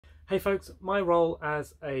Hey folks, my role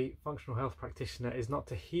as a functional health practitioner is not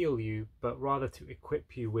to heal you, but rather to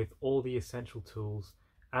equip you with all the essential tools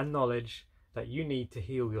and knowledge that you need to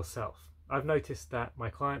heal yourself. I've noticed that my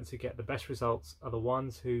clients who get the best results are the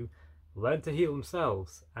ones who learn to heal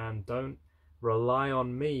themselves and don't rely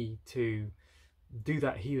on me to do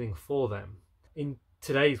that healing for them. In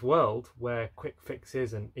today's world, where quick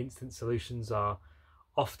fixes and instant solutions are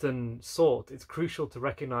often sought, it's crucial to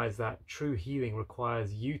recognize that true healing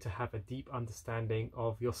requires you to have a deep understanding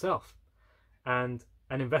of yourself and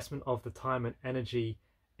an investment of the time and energy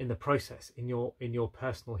in the process, in your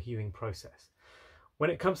personal healing process. When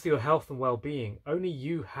it comes to your health and well-being, only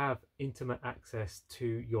you have intimate access to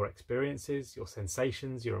your experiences, your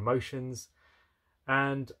sensations, your emotions,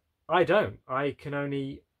 and I don't. I can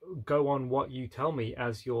only go on what you tell me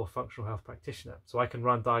as your functional health practitioner. So I can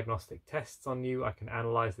run diagnostic tests on you, I can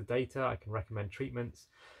analyze the data, I can recommend treatments,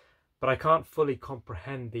 but I can't fully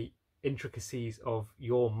comprehend the intricacies of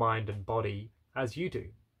your mind and body as you do.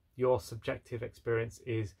 Your subjective experience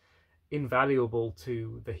is invaluable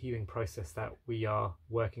to the healing process that we are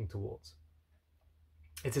working towards.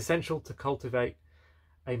 It's essential to cultivate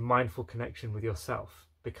a mindful connection with yourself,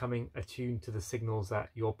 becoming attuned to the signals that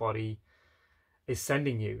your body is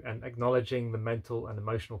sending you and acknowledging the mental and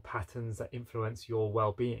emotional patterns that influence your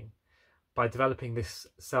well-being. By developing this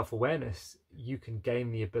self-awareness, you can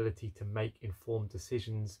gain the ability to make informed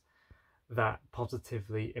decisions that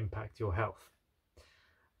positively impact your health.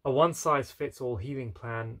 A one-size-fits-all healing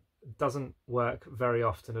plan doesn't work very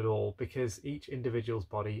often at all because each individual's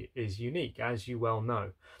body is unique, as you well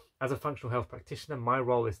know. As a functional health practitioner, my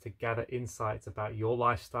role is to gather insights about your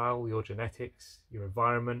lifestyle, your genetics, your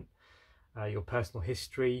environment, your personal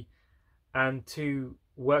history, and to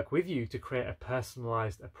work with you to create a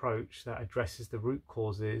personalized approach that addresses the root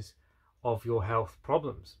causes of your health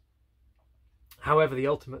problems. However, the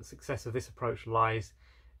ultimate success of this approach lies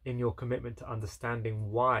in your commitment to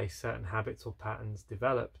understanding why certain habits or patterns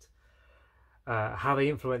developed, how they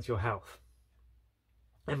influence your health.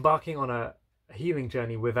 Embarking on a healing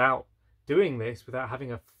journey without doing this, without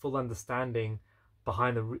having a full understanding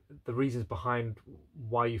behind the reasons behind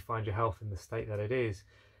why you find your health in the state that it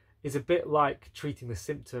is a bit like treating the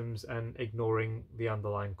symptoms and ignoring the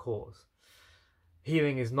underlying cause.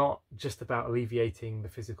 Healing is not just about alleviating the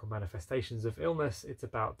physical manifestations of illness, it's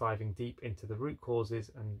about diving deep into the root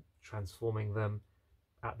causes and transforming them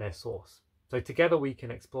at their source. So together we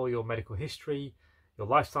can explore your medical history, your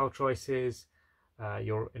lifestyle choices,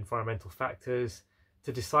 your environmental factors,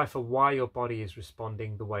 to decipher why your body is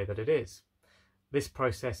responding the way that it is. This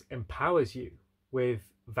process empowers you with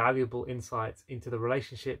valuable insights into the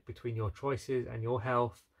relationship between your choices and your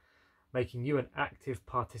health, making you an active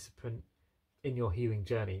participant in your healing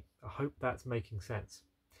journey. I hope that's making sense.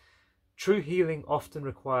 True healing often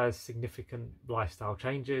requires significant lifestyle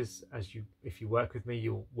changes. If you work with me,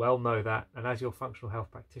 you'll well know that. And as your functional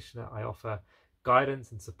health practitioner, I offer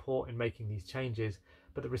guidance and support in making these changes,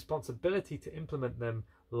 but the responsibility to implement them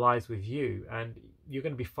lies with you, and you're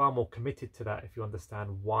going to be far more committed to that if you understand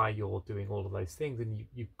why you're doing all of those things and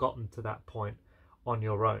you've gotten to that point on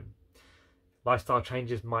your own. Lifestyle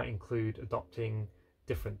changes might include adopting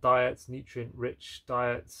different diets, nutrient-rich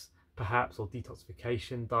diets perhaps, or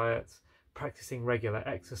detoxification diets, practicing regular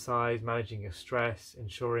exercise, managing your stress,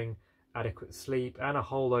 ensuring adequate sleep, and a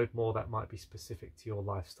whole load more that might be specific to your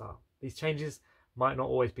lifestyle. These changes might not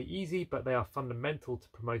always be easy, but they are fundamental to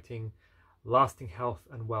promoting lasting health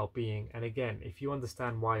and well-being. And again, if you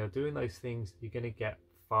understand why you're doing those things, you're going to get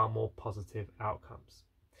far more positive outcomes.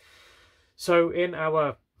 So in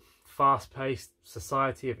our fast-paced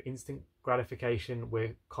society of instant gratification,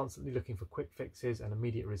 we're constantly looking for quick fixes and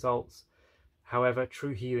immediate results. However,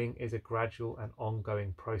 true healing is a gradual and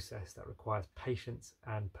ongoing process that requires patience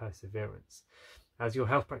and perseverance. As your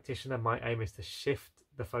health practitioner, my aim is to shift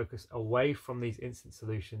the focus away from these instant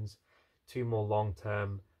solutions to more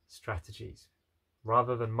long-term strategies.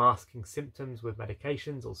 Rather than masking symptoms with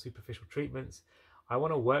medications or superficial treatments, I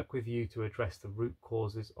want to work with you to address the root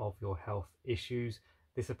causes of your health issues.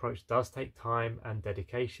 This approach does take time and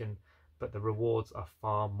dedication, but the rewards are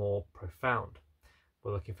far more profound.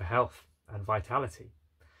 We're looking for health and vitality.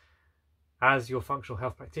 As your functional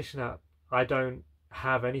health practitioner, I don't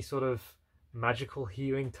have any sort of magical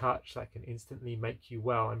healing touch that can instantly make you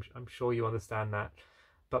well. I'm sure you understand that.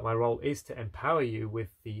 But my role is to empower you with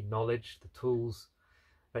the knowledge, the tools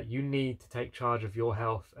that you need to take charge of your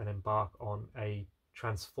health and embark on a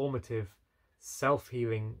transformative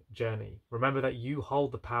self-healing journey. Remember that you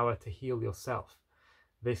hold the power to heal yourself.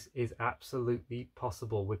 This is absolutely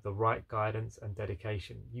possible with the right guidance and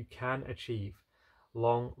dedication. You can achieve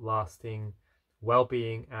long-lasting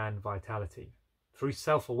well-being and vitality. Through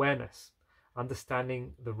self-awareness,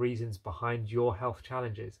 understanding the reasons behind your health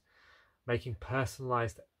challenges, making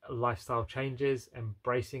personalized lifestyle changes,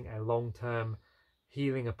 embracing a long-term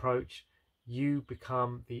healing approach, you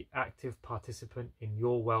become the active participant in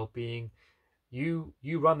your well-being. You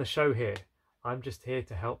run the show here. I'm just here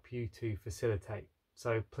to help you to facilitate.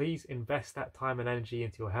 So please invest that time and energy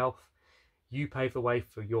into your health. You pave the way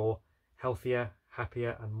for your healthier,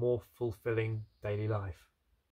 happier, and more fulfilling daily life.